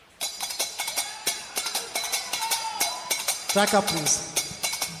Track up, please.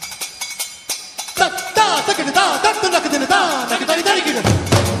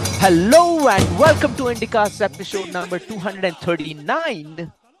 Hello and welcome to Indicast episode number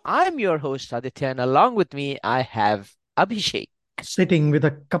 239. I'm your host Aditya and along with me I have Abhishek. Sitting with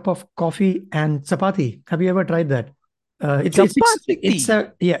a cup of coffee and chapati. Have you ever tried that? Chapati.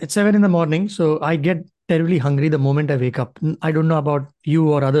 It's 7 in the morning, so I get terribly hungry the moment I wake up. I don't know about you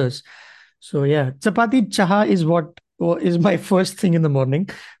or others. So yeah, chapati chaha is what is my first thing in the morning.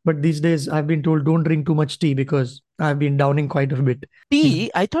 But these days I've been told don't drink too much tea because I've been downing quite a bit.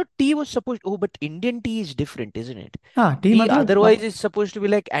 Tea, I thought tea was supposed but Indian tea is different, isn't it? Tea Tea matlab, otherwise is supposed to be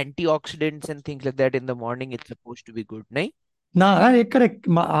like antioxidants and things like that in the morning. It's supposed to be good, nahi? correct.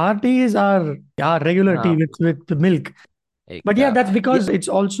 Our tea is our regular tea Ah, with the milk. But yeah, that's yeah. because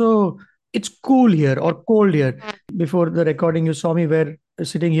it's cool here or cold here. Before the recording, you saw me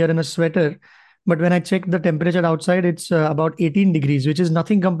sitting here in a sweater. But when I checked the temperature outside, it's about 18 degrees, which is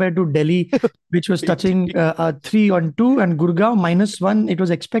nothing compared to Delhi, which was touching 3 on 2, and Gurgaon -1. It was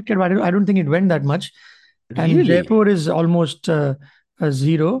expected, but I don't think it went that much. And Really? Jaipur is almost a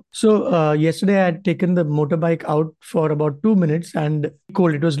zero. So yesterday I had taken the motorbike out for about 2 minutes and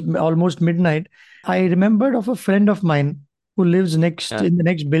cold. It was almost midnight. I remembered of a friend of mine who lives next Yeah. in the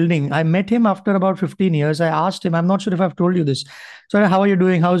next building. I met him after about 15 years. I asked him, I'm not sure if I've told you this. So how are you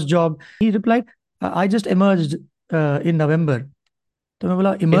doing? How's job? He replied, I just emerged in November. तो मैं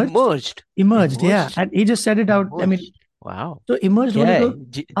बोला emerged? Emerged. Emerged, yeah. Emerged. And he just said it out. I mean, Emerged. Wow. so emerged क्या बोले है?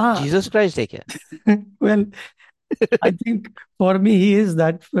 तो ah, Jesus Christ है क्या? well, I think for me, he is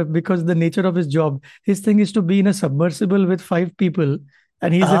that because the nature of his job, his thing is to be in a submersible with 5 people,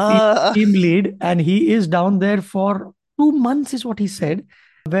 and he's a Ah. team lead, and he is down there for 2 months, is what he said,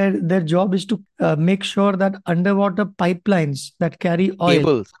 where their job is to make sure that underwater pipelines that carry oil,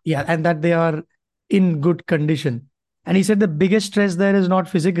 Cables. yeah, and that they are in good condition. And he said the biggest stress there is not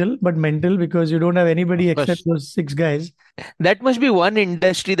physical but mental because you don't have anybody Of except course. those 6 guys. That must be one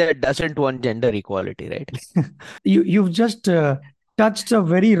industry that doesn't want gender equality, right? You've just touched a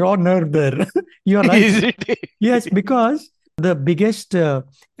very raw nerve there. You're right. Is it? Yes, because the biggest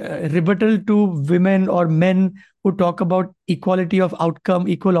rebuttal to women or men who talk about equality of outcome,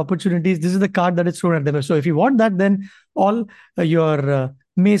 equal opportunities, this is the card that is thrown at them. So if you want that, then all your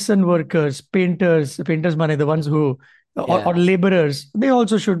mason workers, painters money, the ones who or Yeah. laborers, they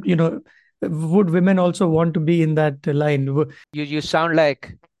also should, would women also want to be in that line? You sound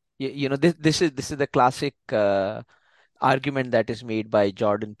like this is the classic argument that is made by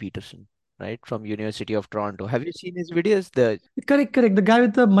Jordan Peterson, right, from University of Toronto. Have you seen his videos? Correct, correct. The guy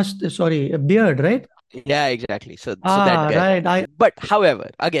with the sorry, a beard, right? Yeah, exactly. So that guy. Right. But however,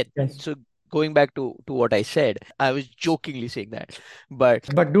 again, Yes. so going back to what I said, I was jokingly saying that, but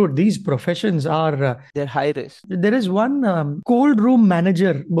But dude, these professions are. they're high risk. There is one cold room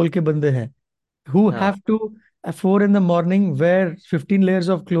manager, बोल के बंदे हैं, who Uh, have to at 4 in the morning wear 15 layers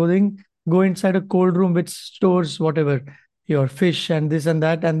of clothing, go inside a cold room which stores whatever your fish and this and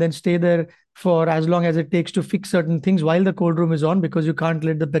that, and then stay there for as long as it takes to fix certain things while the cold room is on because you can't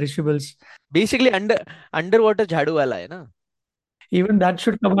let the perishables. Basically, underwater jhadu wala hai na. Even that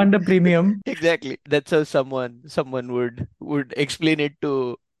should command a premium. Exactly. That's how someone would explain it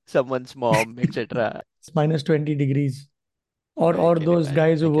to someone's mom, etc. It's -20 degrees. I Or can those imagine.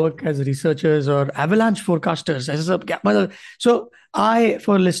 guys who work as researchers or avalanche forecasters. ऐसे सब क्या मतलब? So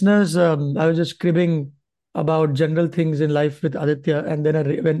for listeners, I was just cribbing about general things in life with Aditya, and then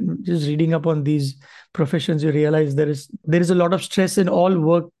when just reading up on these professions, you realize there is a lot of stress in all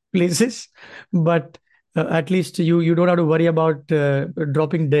workplaces, but at least you don't have to worry about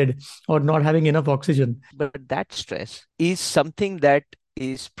dropping dead or not having enough oxygen. But that stress is something that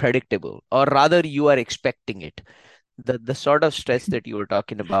is predictable, or rather, you are expecting it. The sort of stress that you were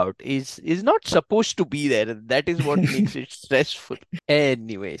talking about is not supposed to be there, and that is what makes it stressful.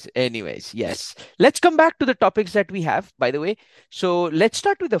 Anyways, yes, let's come back to the topics that we have, by the way. So let's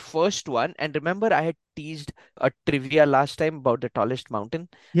start with the first one, and remember I had teased a trivia last time about the tallest mountain.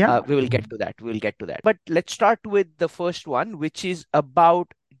 Yeah. We will get to that, but let's start with the first one, which is about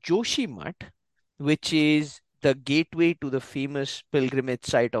Joshimath, which is the gateway to the famous pilgrimage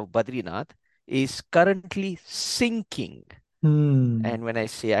site of Badrinath, is currently sinking. And when I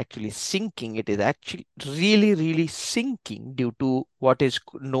say actually sinking, it is actually really, really sinking due to what is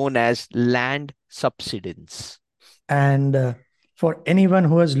known as land subsidence. And for anyone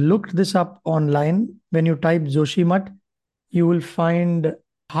who has looked this up online, when you type Joshimath, you will find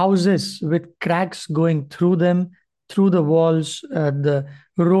houses with cracks going through them, through the walls. The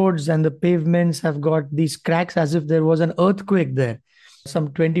roads and the pavements have got these cracks as if there was an earthquake there. Some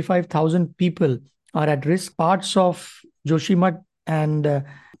 25,000 people are at risk. Parts of Joshimath, and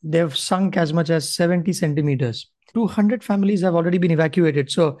they've sunk as much as 70 centimeters. 200 families have already been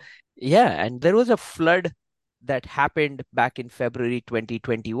evacuated. So, Yeah, and there was a flood that happened back in February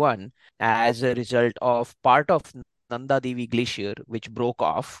 2021 as a result of part of Nanda Devi Glacier, which broke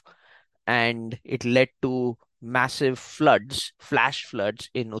off, and it led to massive floods, flash floods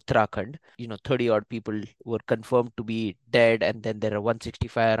in Uttarakhand. 30 odd people were confirmed to be dead, and then there are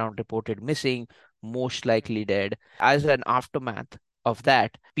 165 around reported missing, most likely dead. As an aftermath of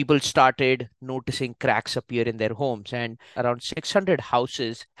that, people started noticing cracks appear in their homes, and around 600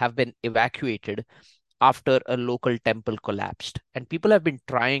 houses have been evacuated after a local temple collapsed. And people have been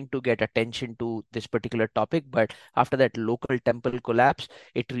trying to get attention to this particular topic, but after that local temple collapse,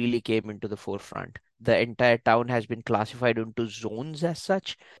 it really came into the forefront. The entire town has been classified into zones as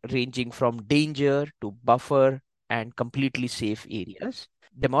such, ranging from danger to buffer and completely safe areas.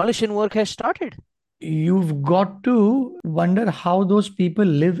 Demolition work has started. you've got to wonder how those people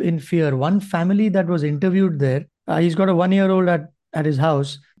live in fear. One family that was interviewed there, he's got a 1 year old at his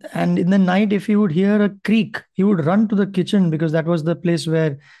house. And in the night, if he would hear a creak, he would run to the kitchen because that was the place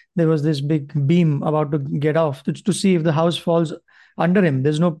where there was this big beam about to get off to see if the house falls under him.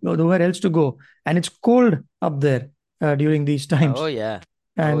 There's nowhere else to go. And it's cold up there during these Oh, times. yeah.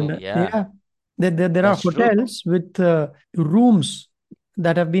 Oh, And yeah. yeah, there are That's true. hotels with rooms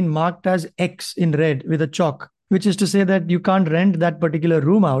that have been marked as X in red with a chalk, which is to say that you can't rent that particular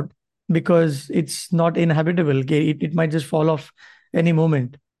room out because it's not inhabitable. Okay, it might just fall off any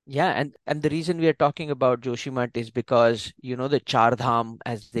moment. Yeah, and the reason we are talking about Joshimath is because the Char Dham,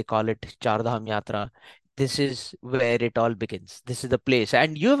 as they call it, Char Dham Yatra. This is where it all begins. This is the place,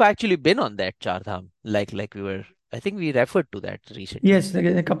 and you have actually been on that Char Dham, like we were. I think we referred to that recently. Yes,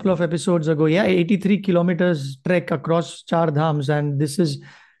 a couple of episodes ago. Yeah, 83 kilometers trek across Char Dhams. And this is,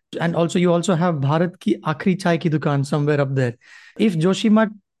 and also you also have Bharat ki Aakhri Chai ki dukan somewhere up there. If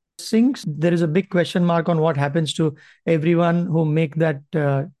Joshimath sinks, there is a big question mark on what happens to everyone who make that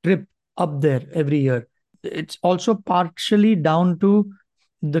trip up there every year. It's also partially down to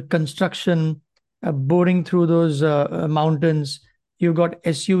the construction, boring through those mountains. You've got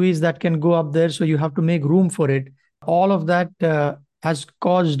SUVs that can go up there, so you have to make room for it. All of that has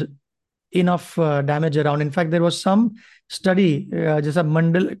caused enough damage around. In fact, there was some study, just a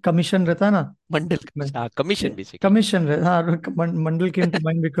Mandal commission रहता ना, Mandal yeah, commission basically. commission Mandal came to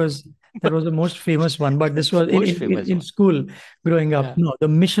mind because that was the most famous one. But this was Most famous in one. school growing up. Yeah. No, the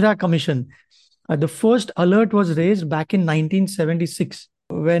Mishra Commission. The first alert was raised back in 1976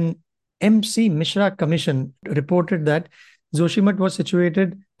 when MC Mishra Commission reported that Joshimath was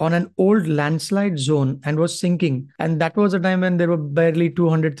situated on an old landslide zone and was sinking. And that was a time when there were barely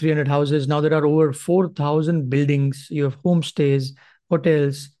 200, 300 houses. Now there are over 4,000 buildings. You have homestays,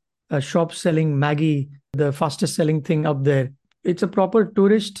 hotels, shops selling Maggie, the fastest selling thing up there. It's a proper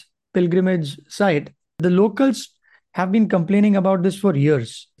tourist pilgrimage site. The locals have been complaining about this for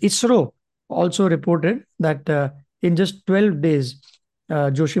years. ISRO also reported that in just 12 days,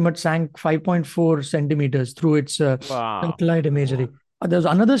 Joshimath sank 5.4 centimeters through its Wow. satellite imagery. There was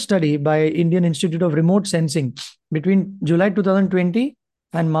another study by Indian Institute of Remote Sensing between July 2020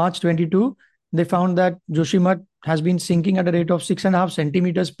 and March 22. They found that Joshimath has been sinking at a rate of 6.5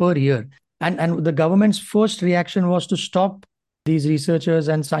 centimeters per year. And the government's first reaction was to stop these researchers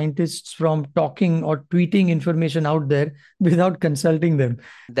and scientists from talking or tweeting information out there without consulting them.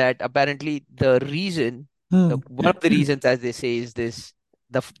 That apparently the reason, Hmm. one of the reasons, as they say, is this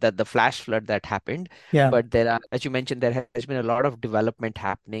the flash flood that happened. Yeah. But there are, as you mentioned, there has been a lot of development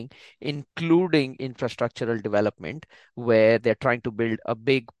happening, including infrastructural development, where they're trying to build a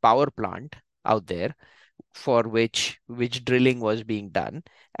big power plant out there for which drilling was being done.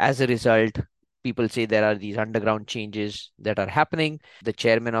 As a result, people say there are these underground changes that are happening. The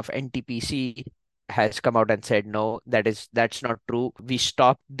chairman of NTPC has come out and said, no, that's not true. We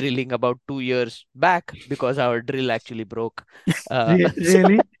stopped drilling about 2 years back because our drill actually broke. So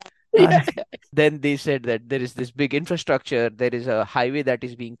Really? yeah. I, Then they said that there is this big infrastructure, there is a highway that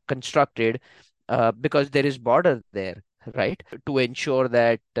is being constructed because there is border there, right? To ensure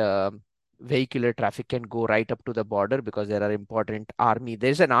that vehicular traffic can go right up to the border because there are important army.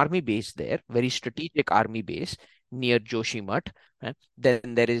 There's an army base there, very strategic army base near Joshimath. Then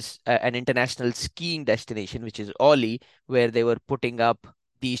there is an international skiing destination, which is Oli, where they were putting up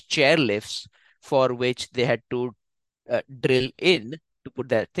these chairlifts for which they had to drill in to put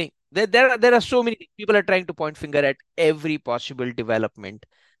that thing. There are so many people are trying to point finger at every possible development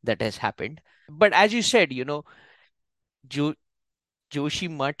that has happened. But as you said, jo-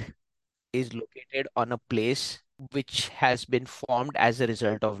 Joshimath is located on a place which has been formed as a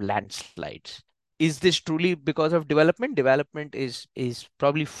result of landslides. is this truly because of development? Development is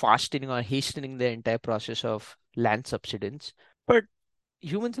probably fastening or hastening the entire process of land subsidence. But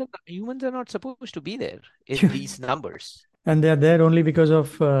humans are not supposed to be there in these numbers. And they are there only because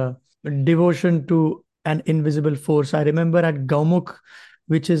of devotion to an invisible force. I remember at Gaumukh,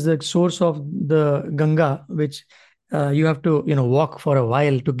 which is the source of the Ganga, which you have to walk for a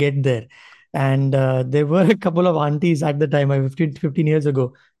while to get there. And there were a couple of aunties at the time, 15 years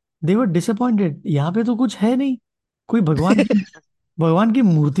ago. They were disappointed. यहाँ पे तो कुछ है नहीं, कोई भगवान की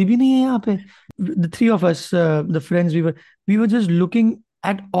मूर्ति भी नहीं है यहाँ पे. The three of us, the friends, we were just looking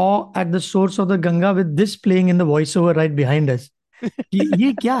at awe at the source of the Ganga with this playing in the voiceover right behind us.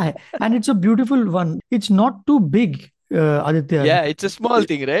 ये क्या है? And it's a beautiful one. It's not too big, Aditya. Yeah, it's a small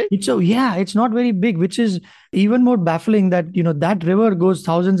thing, right? It's not very big, which is even more baffling that that river goes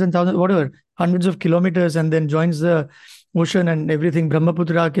thousands and thousands, whatever, hundreds of kilometers, and then joins the ocean and everything.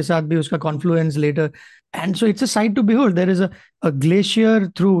 Brahmaputra के साथ भी उसका confluence later, and so it's a sight to behold. There is a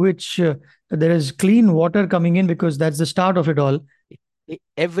glacier through which there is clean water coming in because that's the start of it all.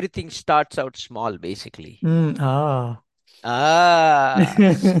 Everything starts out small, basically. Ah. सभी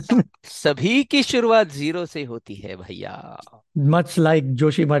की शुरुआत zero से होती है भैया. Much like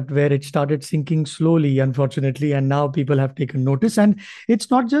Joshimath, where it started sinking slowly, unfortunately, and now people have taken notice. And it's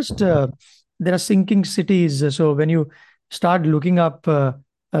not just there are sinking cities. So when you start looking up, there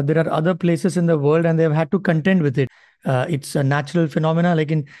are other places in the world, and they've had to contend with it. It's a natural phenomena. Like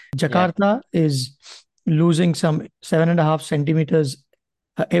in Jakarta, is losing some 7.5 centimeters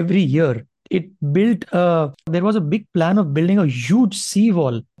every year. It built there was a big plan of building a huge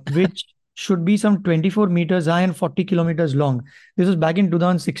seawall, which should be some 24 meters high and 40 kilometers long. This was back in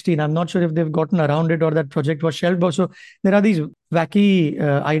 2016. I'm not sure if they've gotten around it or that project was shelved. Also, there are these wacky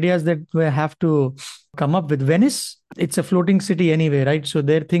ideas that we have to come up with. Venice, it's a floating city anyway, right? So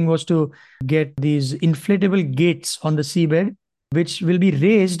their thing was to get these inflatable gates on the seabed, which will be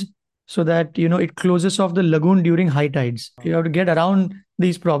raised so that it closes off the lagoon during high tides. You have to get around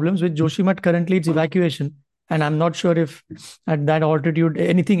these problems. With Joshimath, currently it's evacuation, and I'm not sure if at that altitude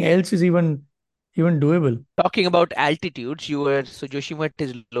anything else is even doable. Talking about altitudes, so Joshimath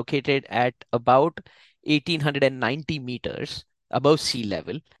is located at about 1890 meters above sea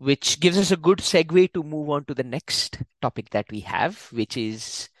level, which gives us a good segue to move on to the next topic that we have, which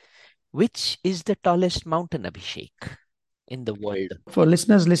is the tallest mountain, Abhishek, in the world? For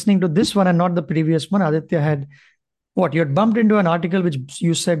listeners listening to this one and not the previous one, Aditya had what? You had bumped into an article which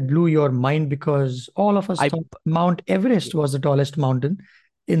you said blew your mind because all of us thought Mount Everest was the tallest mountain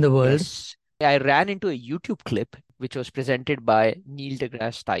in the world. Yes. I ran into a YouTube clip which was presented by Neil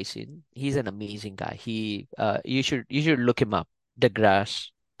deGrasse Tyson. He's an amazing guy. You should look him up, deGrasse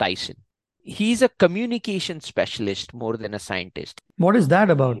Tyson. He's a communication specialist more than a scientist. What is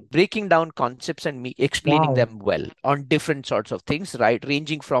that about? Breaking down concepts and explaining them well on different sorts of things, right?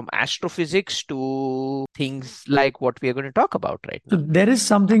 Ranging from astrophysics to things like what we are going to talk about right now. So there is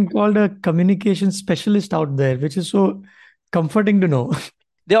something called a communication specialist out there, which is so comforting to know.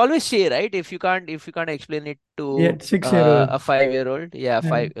 They always say, right? If you can't explain it to 6-year-old, a 5-year-old,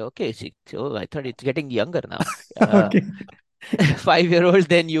 okay, 6. Oh, I thought it's getting younger now. Okay. 5-year-old,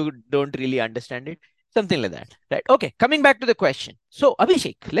 then you don't really understand it. Something like that, right? Okay, coming back to the question. So,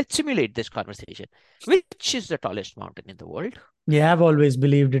 Abhishek, let's simulate this conversation. Which is the tallest mountain in the world? Yeah, I've always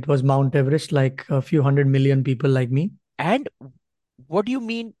believed it was Mount Everest, like a few 100 million people like me. And what do you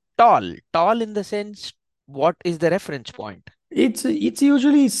mean tall? Tall in the sense, what is the reference point? It's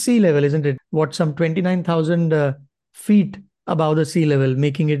usually sea level, isn't it? What, some 29,000 feet above the sea level,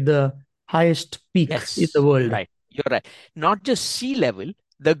 making it the highest peak in the world. Right. You're right. Not just sea level,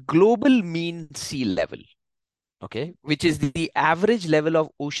 the global mean sea level, okay, which is the average level of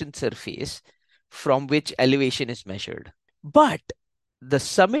ocean surface from which elevation is measured. But the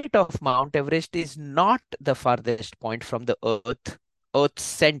summit of Mount Everest is not the farthest point from the Earth's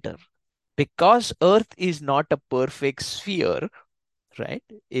center, because Earth is not a perfect sphere, right?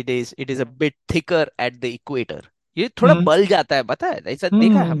 It is a bit thicker at the equator. ये थोड़ा बल जाता है, पता है? ऐसा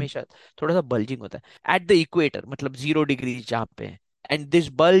देखा है हमेशा, थोड़ा सा बल्जिंग होता है at the equator, मतलब 0 degrees जहाँ पे है. And this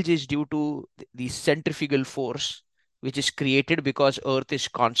bulge is due to the centrifugal force which is created because Earth is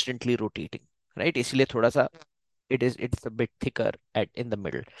constantly rotating, right? इसलिए थोड़ा सा it's a bit thicker in the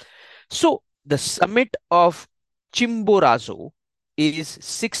middle. So the summit of Chimborazo is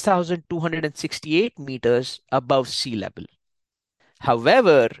 6,268 meters above sea level.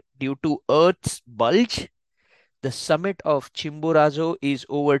 However, due to Earth's bulge, the summit of Chimborazo is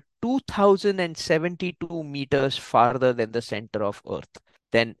over 2,072 meters farther than the center of Earth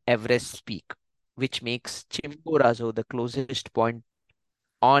than Everest's peak, which makes Chimborazo the closest point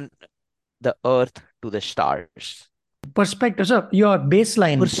on the earth to the stars. Perspective. So your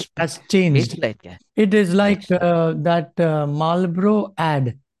baseline has Perspective. changed. Baseline क्या है? It is like Baseline. that Marlboro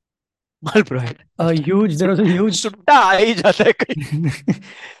ad. Marlboro. There was a huge सुट्टा आ ही जाता है कहीं.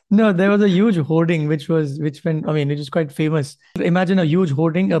 no, there was a huge hoarding which went, I mean, it is quite famous. Imagine a huge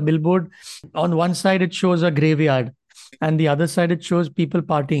hoarding, a billboard. On one side it shows a graveyard, and the other side it shows people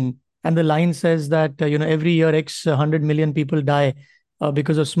partying. And the line says that every year X 100 million people die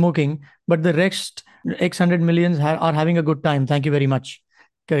because of smoking, but the rest X 100 millions are having a good time. Thank you very much.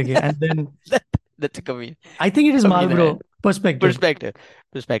 Correct. And then That, that's a comedian. I think it is Comedian ad. Marlboro perspective.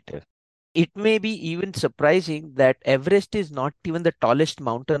 Perspective. It may be even surprising that Everest is not even the tallest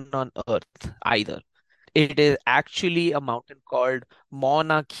mountain on Earth either. It is actually a mountain called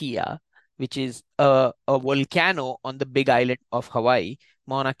Mauna Kea, which is a volcano on the big island of Hawaii.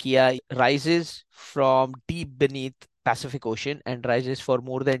 Mauna Kea rises from deep beneath Pacific Ocean and rises for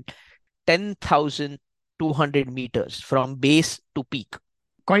more than 10,200 meters from base to peak.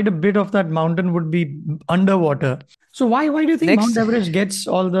 Quite a bit of that mountain would be underwater. So why do you think Next, Mount Everest gets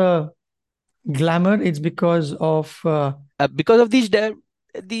all the glamour? It's because of because of these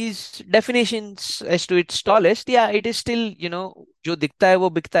definitions as to its tallest, yeah, it is still, जो दिखता है वो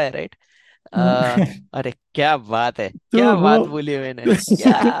बिकता है, right? अरे क्या बात है, so क्या बात बोली मैंने,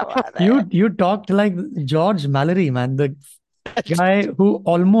 क्या बात है. you talked like George Mallory, man, the guy who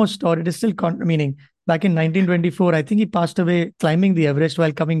almost, or it is still meaning back in 1924, I think he passed away climbing the Everest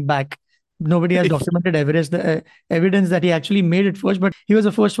while coming back. Nobody has documented Everest, the evidence that he actually made it first, but he was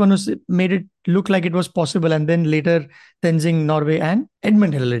the first one who made it look like it was possible. And then later, Tenzing Norway and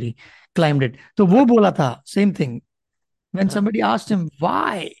Edmund Hillary climbed it. So wo bola tha, same thing. When somebody asked him,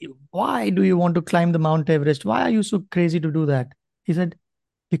 why do you want to climb the Mount Everest? Why are you so crazy to do that? He said,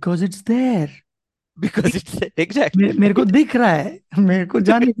 because it's there. Because it's exactly. मेरे को दिख रहा है, मेरे को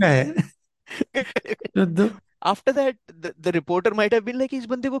जाने का है. After that, the reporter might have been like, इस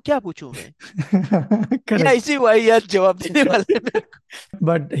बंदे को क्या पूछूं मैं? Correct. या इसी वही यार जवाब देने वाले हैं मेरे को.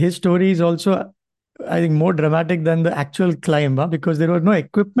 But his story is also, I think, more dramatic than the actual climb, because there was no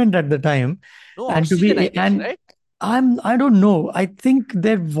equipment at the time. No And to oxygen, I be, guess, and right? I don't know. I think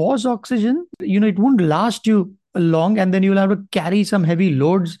there was oxygen. It won't last you long, and then you'll have to carry some heavy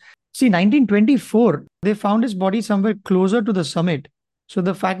loads. See, 1924, they found his body somewhere closer to the summit. So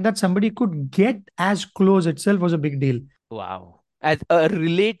the fact that somebody could get as close itself was a big deal. Wow. As a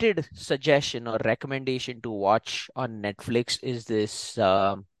related suggestion or recommendation to watch on Netflix is this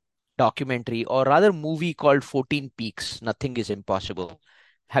documentary, or rather movie, called 14 Peaks, Nothing is Impossible.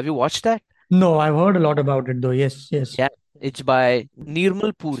 Have you watched that? No, I've heard a lot about it though. Yes, yes. Yeah, it's by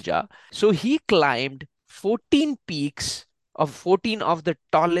Nirmal Purja. So he climbed 14 peaks, of 14 of the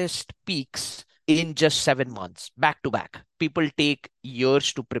tallest peaks, in just 7 months, back to back. People take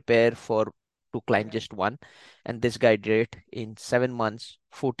years to prepare to climb just one, and this guy did it in 7 months,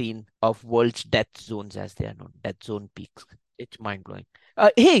 14 of world's death zones, as they are known, death zone peaks. It's mind blowing.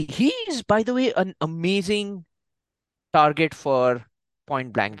 Hey, he is, by the way, an amazing target for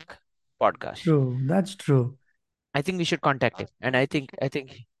Point Blank podcast. True, that's true. I think we should contact him, and I think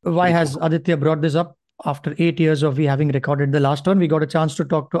Why has Aditya brought this up? After 8 years of we having recorded the last one, we got a chance to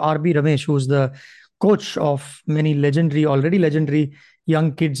talk to RB Ramesh, who's the coach of many already legendary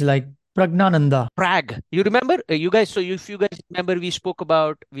young kids like Pragnananda. Prag. You remember, you guys? So if you guys remember, we spoke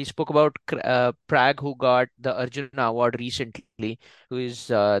about Prag, who got the Arjuna Award recently, who is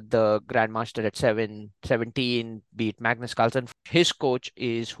the grandmaster at 17, beat Magnus Carlsen. His coach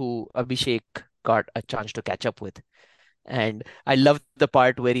is who Abhishek got a chance to catch up with. And I love the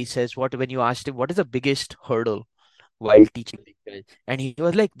part where he says, when you asked him, what is the biggest hurdle while teaching language? And he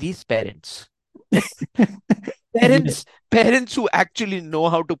was like, these parents. Parents who actually know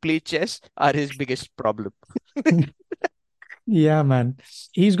how to play chess are his biggest problem. Yeah, man.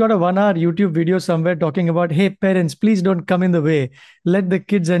 He's got a 1 hour YouTube video somewhere talking about, hey, parents, please don't come in the way. Let the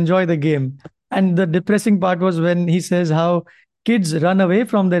kids enjoy the game. And the depressing part was when he says how kids run away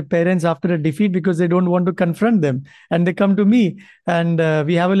from their parents after a defeat because they don't want to confront them. And they come to me, and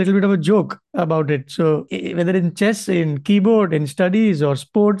we have a little bit of a joke about it. So whether in chess, in keyboard, in studies or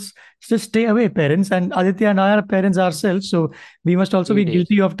sports, just stay away, parents. And Aditya and I are parents ourselves. So we must also be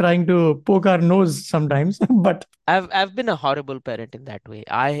guilty of trying to poke our nose sometimes. But I've been a horrible parent in that way.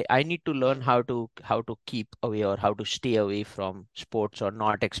 I need to learn how to keep away, or how to stay away from sports, or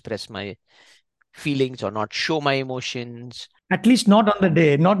not express my feelings, or not show my emotions. At least not on the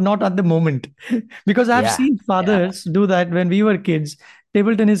day, not at the moment. Because I've seen fathers do that when we were kids.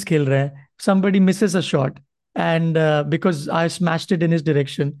 Table tennis khel rahe hain, somebody misses a shot, and because I smashed it in his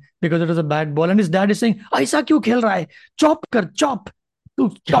direction because it was a bad ball, and his dad is saying, "Aisa kyun khel raha hai? Chop kar, chop."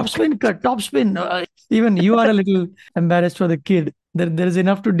 top spin cut, top spin. Even you are a little embarrassed for the kid. There is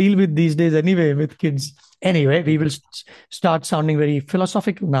enough to deal with these days anyway with kids. Anyway, we will start sounding very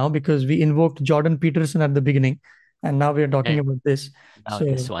philosophical now because we invoked Jordan Peterson at the beginning, and now we are talking And about this. now So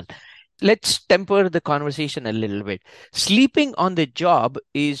this one. Let's temper the conversation a little bit. Sleeping on the job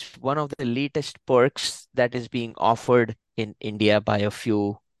is one of the latest perks that is being offered in India by a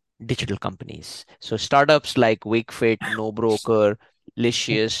few digital companies. So startups like WakeFit, NoBroker,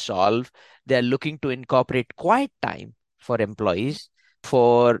 Licious, Solve, they're looking to incorporate quiet time for employees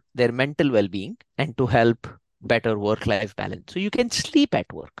for their mental well-being and to help better work-life balance. So you can sleep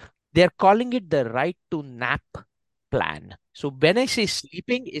at work. They're calling it the right to nap plan. So when I say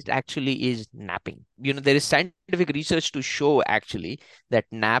sleeping, it actually is napping. There is scientific research to show actually that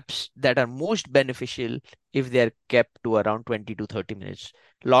naps that are most beneficial if they are kept to around 20 to 30 minutes.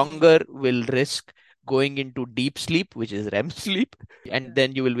 Longer will risk going into deep sleep, which is REM sleep, and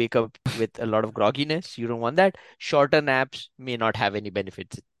then you will wake up with a lot of grogginess. You don't want that. Shorter naps may not have any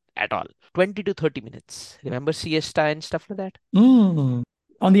benefits at all. 20 to 30 minutes. Remember siesta and stuff like that?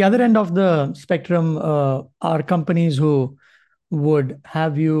 on the other end of the spectrum, are companies who would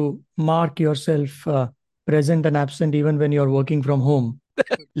have you mark yourself present and absent even when you're working from home.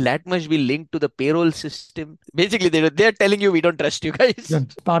 That must be linked to the payroll system. Basically, they're telling you we don't trust you guys.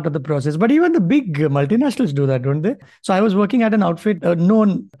 That's part of the process. But even the big multinationals do that, don't they? So I was working at an outfit, a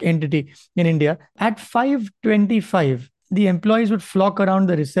known entity in India. At 5:25, the employees would flock around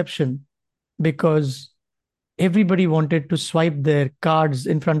the reception because everybody wanted to swipe their cards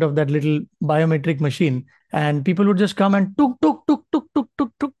in front of that little biometric machine, and people would just come and tuk tuk tuk tuk tuk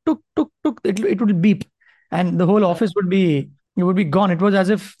tuk tuk tuk tuk tuk. It would beep, and the whole office would be gone. It was as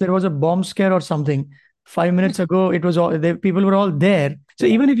if there was a bomb scare or something. 5 minutes ago, it was all people were all there. So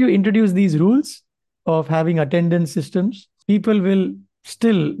even if you introduce these rules of having attendance systems, people will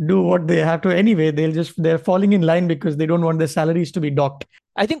still do what they have to anyway. They're falling in line because they don't want their salaries to be docked.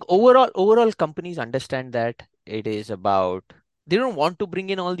 I think overall companies understand that it is about they don't want to bring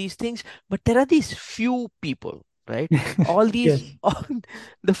in all these things, but there are these few people, right? All these Yes.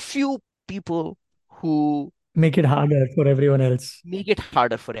 the few people who Make it harder for everyone else. make it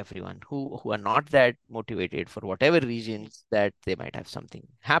harder for everyone who are not that motivated for whatever reasons that they might have something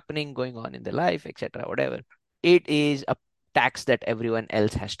happening going on in their life, etc. Whatever. It is a tax that everyone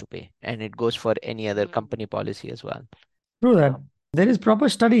else has to pay, and it goes for any other company policy as well. True that. There is proper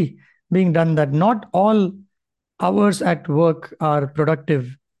study being done that not all hours at work are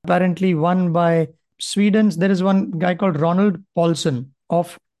productive. Apparently, one by Sweden's, there is one guy called Ronald Paulson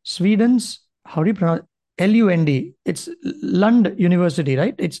of Sweden's, how do you pronounce Lund? It's Lund University,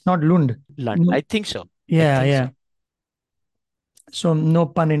 right? It's not Lund. London, I think so. Yeah, yeah. So no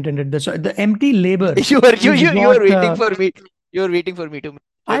pun intended. The empty labor. You were waiting for me. You were waiting for me to.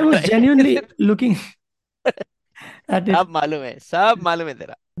 I was genuinely looking at it. सब मालूम है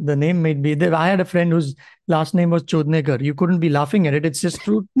तेरा. The name might be there. I had a friend whose last name was Chodnekar. You couldn't be laughing at it. It's just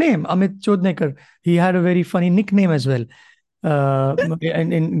true name, Amit Chodnekar. He had a very funny nickname as well.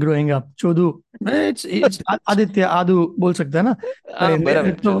 In growing up, Chodu. It's Aditya Adu बोल सकते हैं ना.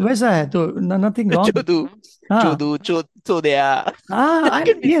 तो वैसा है तो nothing wrong. Chodea.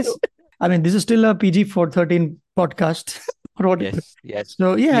 Yes. I mean, this is still a PG 413 podcast. Yes.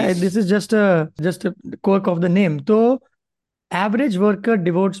 So yeah, please. This is just a quirk of the name. So average worker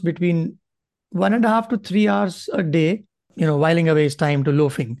devotes between 1.5 to 3 hours a day, whiling away his time to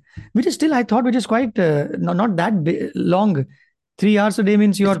loafing, which is still, I thought, which is quite not that long. 3 hours a day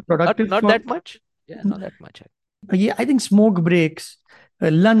means you're productive. Not that much. Yeah, not that much. Yeah, I think smoke breaks,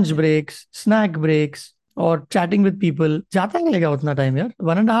 lunch breaks, snack breaks, or chatting with people. जाता है लगेगा उतना time यार.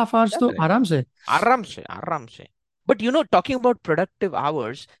 1.5 hours तो आराम से. But talking about productive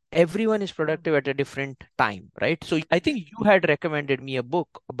hours, everyone is productive at a different time, right? So I think you had recommended me a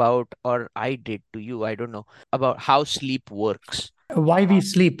book about, or I did to you, I don't know, about how sleep works. Why We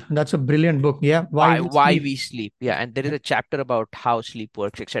Sleep. That's a brilliant book. Yeah. Why We Sleep. Yeah. And there is a chapter about how sleep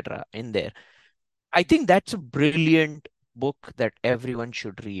works, etc. in there. I think that's a brilliant book that everyone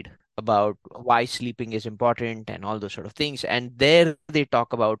should read about why sleeping is important and all those sort of things. And there they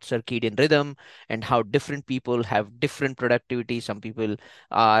talk about circadian rhythm and how different people have different productivity. Some people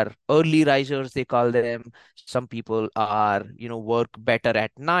are early risers, they call them. Some people are, work better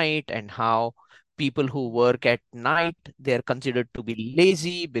at night, and how people who work at night, they're considered to be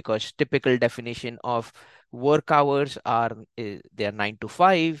lazy because typical definition of work hours are they are 9 to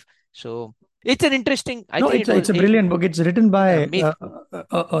 5. So it's an interesting. It's a brilliant book. It's written by a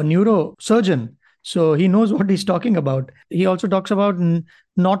neurosurgeon, so he knows what he's talking about. He also talks about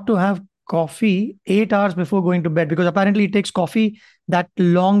not to have coffee 8 hours before going to bed, because apparently it takes coffee that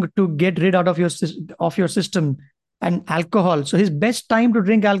long to get rid out of your system and alcohol. So his best time to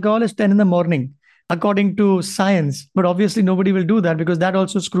drink alcohol is 10 in the morning, according to science. But obviously nobody will do that because that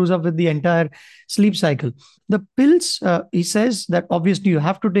also screws up with the entire sleep cycle. The pills, he says that obviously you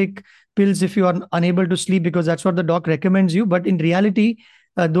have to take pills if you are unable to sleep, because that's what the doc recommends you. But in reality,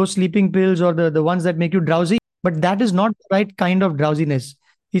 those sleeping pills or the ones that make you drowsy, but that is not the right kind of drowsiness.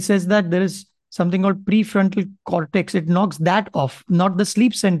 He says that there is something called prefrontal cortex. It knocks that off, not the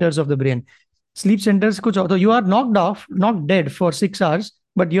sleep centers of the brain. Sleep centers, kuch aur. So you are knocked off, knocked dead for 6 hours,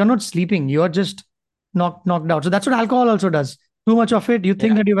 but you're not sleeping. You're just knocked out. So that's what alcohol also does. Too much of it, you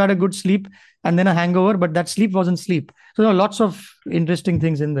think Yeah. that you've had a good sleep and then a hangover, but that sleep wasn't sleep. So there are lots of interesting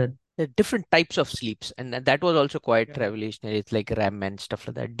things in there. There are different types of sleeps, and that was also quite revolutionary. It's like REM and stuff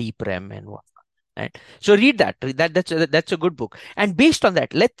like that, deep REM and what. Right. So read that. That's a good book. And based on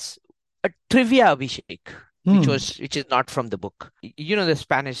that, let's a trivia, Abhishek, Hmm. which is not from the book. You know, the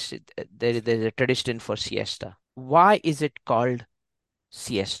Spanish, there's a tradition for siesta. Why is it called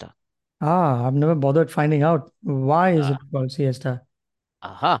siesta? Ah, I've never bothered finding out. Why is Uh, it called siesta?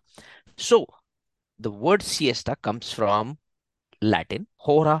 Aha. So the word siesta comes from Latin,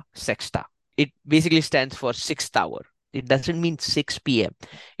 hora sexta. It basically stands for sixth hour. It doesn't mean 6 p.m.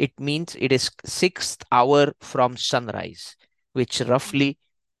 It means it is sixth hour from sunrise, which roughly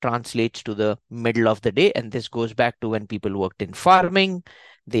translates to the middle of the day. And this goes back to when people worked in farming.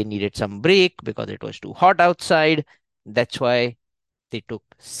 They needed some break because it was too hot outside. That's why they took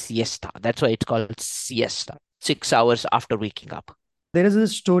siesta. That's why it's called siesta. 6 hours after waking up. There is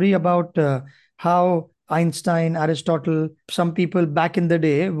this story about how Einstein, Aristotle, some people back in the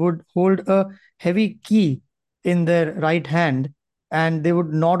day would hold a heavy key in their right hand and they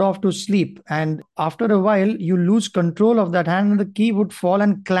would nod off to sleep. And after a while, you lose control of that hand and the key would fall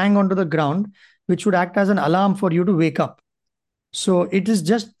and clang onto the ground, which would act as an alarm for you to wake up. So it is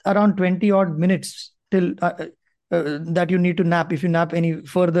just around 20 odd minutes till that you need to nap. If you nap any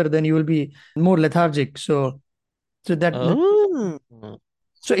further, then you will be more lethargic. So that Oh.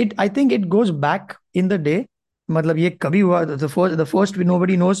 so it, I think it goes back in the day. मतलब ये कभी हुआ, the first we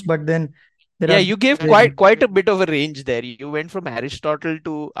nobody knows, but then there Yeah, are you gave quite a bit of a range there. You went from Aristotle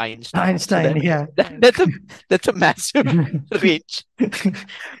to Einstein. So Einstein, yeah. that's a massive range.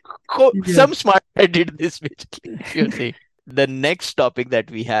 Yeah. Some smart guy did this, basically, if you're saying. The next topic that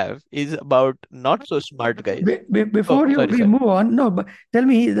we have is about not so smart guys. Oh, Before you sorry, we sorry. move on, no, but tell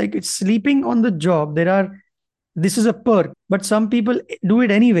me, like, it's sleeping on the job. This is a perk, but some people do it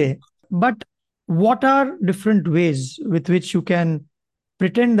anyway. But what are different ways with which you can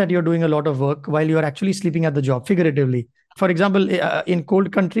pretend that you're doing a lot of work while you're actually sleeping at the job, figuratively? For example, in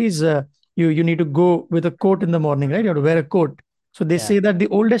cold countries, you need to go with a coat in the morning, right? You have to wear a coat. So they Yeah. say that the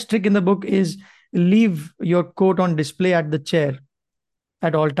oldest trick in the book is leave your coat on display at the chair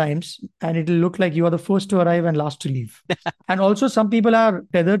at all times, and it'll look like you are the first to arrive and last to leave. And also, some people are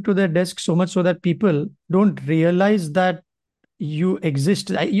tethered to their desk so much so that people don't realize that you exist.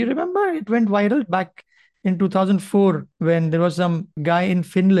 You remember it went viral back in 2004 when there was some guy in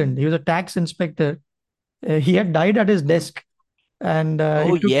Finland. He was a tax inspector. He had died at his desk, and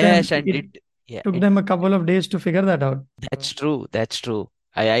Oh, it took them yes, and it it yeah, took them a couple of days to figure that out. that's true. That's true.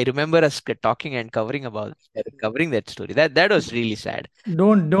 I remember us talking and covering that story. That was really sad.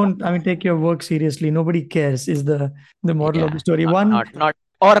 Don't I mean, take your work seriously. Nobody cares is the moral of the Yeah, story. One, not,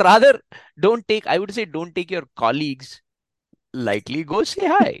 or rather, I would say, don't take your colleagues lightly. Go say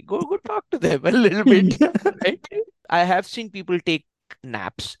hi. Go talk to them a little bit, right? I have seen people take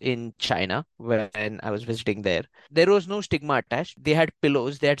naps in China when I was visiting there. There was no stigma attached. They had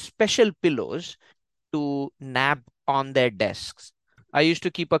pillows. They had special pillows to nap on their desks. I used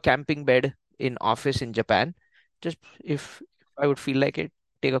to keep a camping bed in office in Japan. Just if I would feel like it,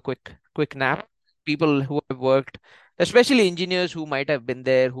 take a quick nap. People who have worked, especially engineers who might have been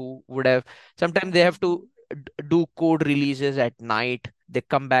there, who would have sometimes they have to do code releases at night. They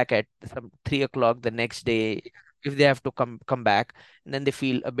come back at some 3 o'clock the next day. If they have to come back and then they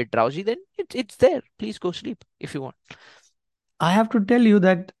feel a bit drowsy, then it's there. Please go sleep if you want. I have to tell you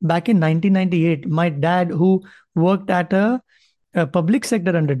that back in 1998, my dad, who worked at a public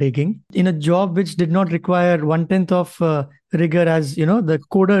sector undertaking in a job which did not require one tenth of rigor as the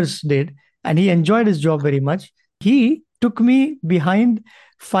coders did, and he enjoyed his job very much. He took me behind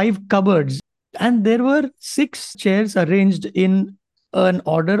 5 cupboards, and there were 6 chairs arranged in an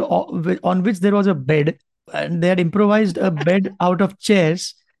order on which there was a bed, and they had improvised a bed out of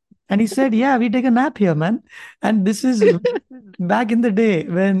chairs. And he said, "Yeah, we take a nap here, man." And this is back in the day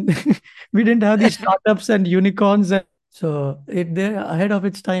when we didn't have these startups and unicorns So they're ahead of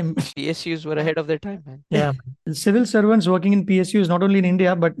its time. PSUs were ahead of their time, man. Yeah. Civil servants working in PSUs, not only in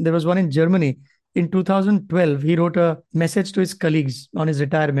India, but there was one in Germany. In 2012, he wrote a message to his colleagues on his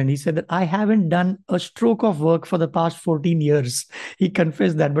retirement. He said that I haven't done a stroke of work for the past 14 years. He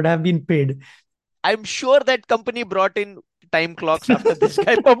confessed that, but I've been paid. I'm sure that company brought in time clocks after this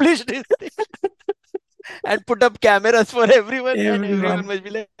guy published his thing and put up cameras for everyone, and everyone Everyone, must be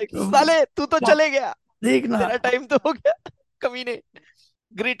like, साले तू तो चले गया, देखना. तेरा time तो हो गया, कमीने.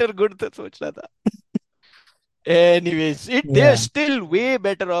 Greater good तो सोच रहा था. Anyways, they're Yeah. still way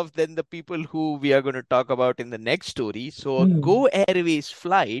better off than the people who we are going to talk about in the next story. So, a Hmm. Go Airways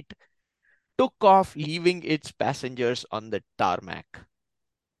flight took off, leaving its passengers on the tarmac.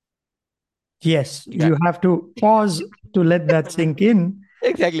 Yes, Yeah, you have to pause to let that sink in.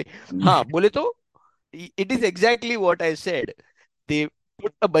 exactly. हाँ, बोले तो it is exactly what I said. They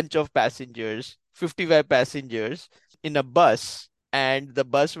put a bunch of passengers, 55 passengers, in a bus, and the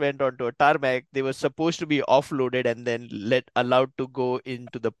bus went onto a tarmac. They were supposed to be offloaded and then allowed to go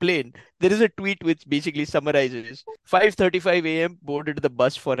into the plane. There is a tweet which basically summarizes: 5:35 a.m. boarded the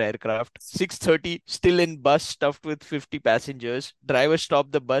bus for aircraft. 6:30 still in bus stuffed with 50 passengers. Driver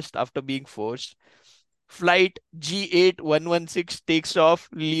stopped the bus after being forced. Flight G8116 takes off,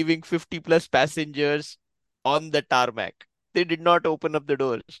 leaving 50 plus passengers on the tarmac. They did not open up the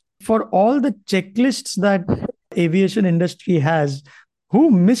doors. For all the checklists that aviation industry has, who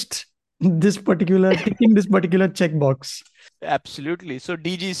missed this particular ticking this particular checkbox? Absolutely. So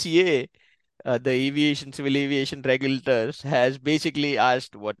DGCA, the aviation civil aviation regulators, has basically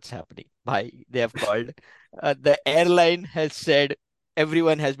asked what's happening. Why they have called. The airline has said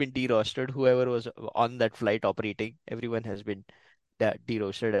everyone has been derostered. Whoever was on that flight operating, everyone has been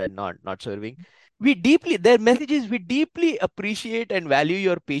derostered and not serving. Their message is, we deeply appreciate and value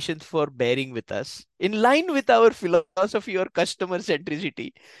your patience for bearing with us. In line with our philosophy or customer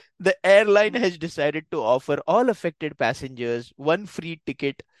centricity, the airline has decided to offer all affected passengers one free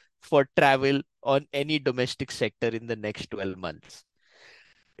ticket for travel on any domestic sector in the next 12 months.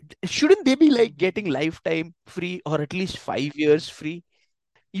 Shouldn't they be like getting lifetime free or at least 5 years free?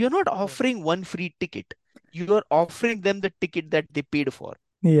 You're not offering one free ticket. You are offering them the ticket that they paid for.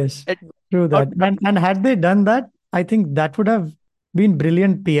 Yes, At, true not, that. not, And had they done that, I think that would have been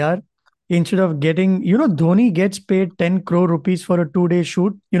brilliant PR. Instead of getting, Dhoni gets paid 10 crore rupees for a 2-day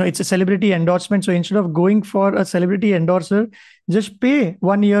shoot. It's a celebrity endorsement. So instead of going for a celebrity endorser, just pay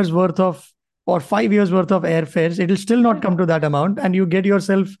 1 year's worth of or 5 years worth of airfares. It'll still not come to that amount. And you get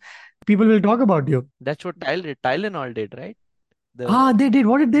yourself, people will talk about you. that's what Tylenol did, right? The Ah, they did.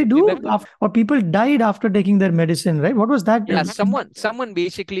 What did they way do? back then. Or people died after taking their medicine, right? What was that? Yeah, someone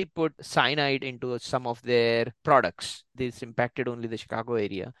basically put cyanide into some of their products. This impacted only the Chicago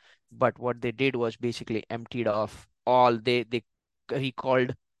area, but what they did was basically emptied off all they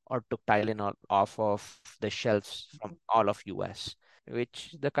recalled or took Tylenol off of the shelves from all of US,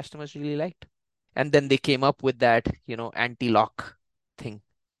 which the customers really liked. And then they came up with that, anti-lock thing,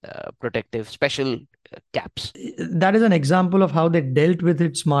 protective special caps. That is an example of how they dealt with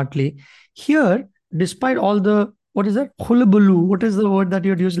it smartly. Here, despite all the what is that? Hullabaloo. What is the word that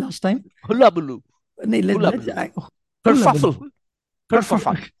you had used last time? Hullabaloo, Nee, hullabaloo, hullabaloo. kerfuffle,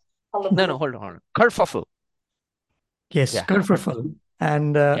 kerfuffle. Kerfuffle. No, hold on. Kerfuffle. Yes, Yeah, kerfuffle.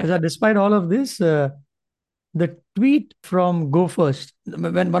 And yeah. despite all of this, the tweet from Go First,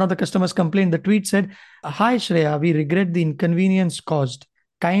 when one of the customers complained, the tweet said, "Hi Shreya, we regret the inconvenience caused.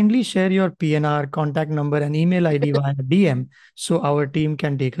 Kindly share your PNR, contact number, and email ID via DM so our team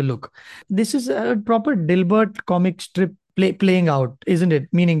can take a look." This is a proper Dilbert comic strip playing out, isn't it?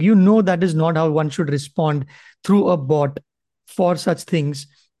 Meaning, that is not how one should respond through a bot for such things.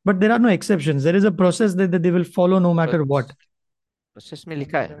 But there are no exceptions. There is a process that they will follow no matter what. Process में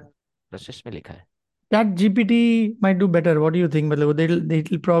लिखा है, process में लिखा है. Chat GPT might do better. What do you think? Matlab,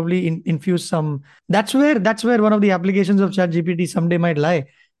 they'll probably infuse some. That's where one of the applications of Chat GPT someday might lie,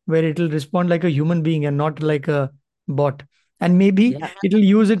 where it'll respond like a human being and not like a bot. And maybe Yeah, it'll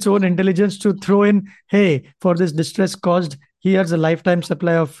use its own intelligence to throw in, hey, for this distress caused, here's a lifetime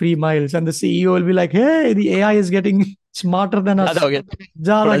supply of free miles. And the CEO will be like, hey, the AI is getting smarter than ज्यादा us. हो गया,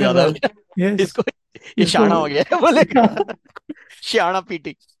 ज़्यादा थोड़ा कर ज्यादा रहा हो है. गया. Yes. इसको ये इसको शाना हो गया है बोले. शाना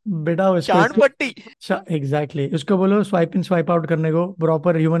पीटी, बेटा उसको शान पट्टी. एग्जैक्टली उसको बोलो स्वाइप इन स्वाइप आउट करने को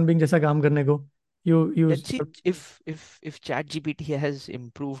प्रॉपर ह्यूमन बीइंग जैसा काम करने को you use Let's see if ChatGPT has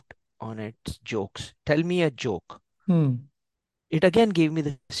improved on its jokes. Tell me a joke. hmm It again gave me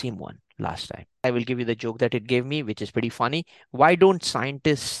the same one last time. I will give you the joke that it gave me, which is pretty funny. Why don't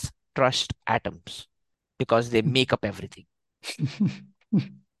scientists trust atoms? Because they make up everything.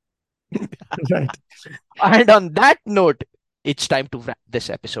 Right. And on that note, it's time to wrap this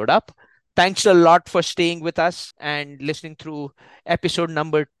episode up. Thanks a lot for staying with us and listening through episode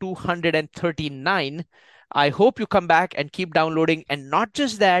number 239. I hope you come back and keep downloading. And not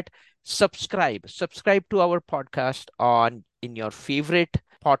just that, subscribe to our podcast on in your favorite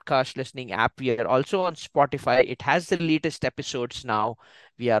podcast listening app. We are also on Spotify. It has the latest episodes now.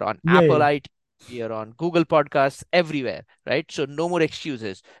 We are on Yeah, Apple yeah. iTunes. We are on Google Podcasts, everywhere, right? So no more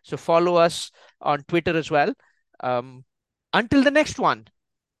excuses. So follow us on Twitter as well. Um, until the next one,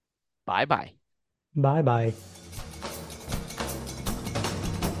 bye bye. Bye bye.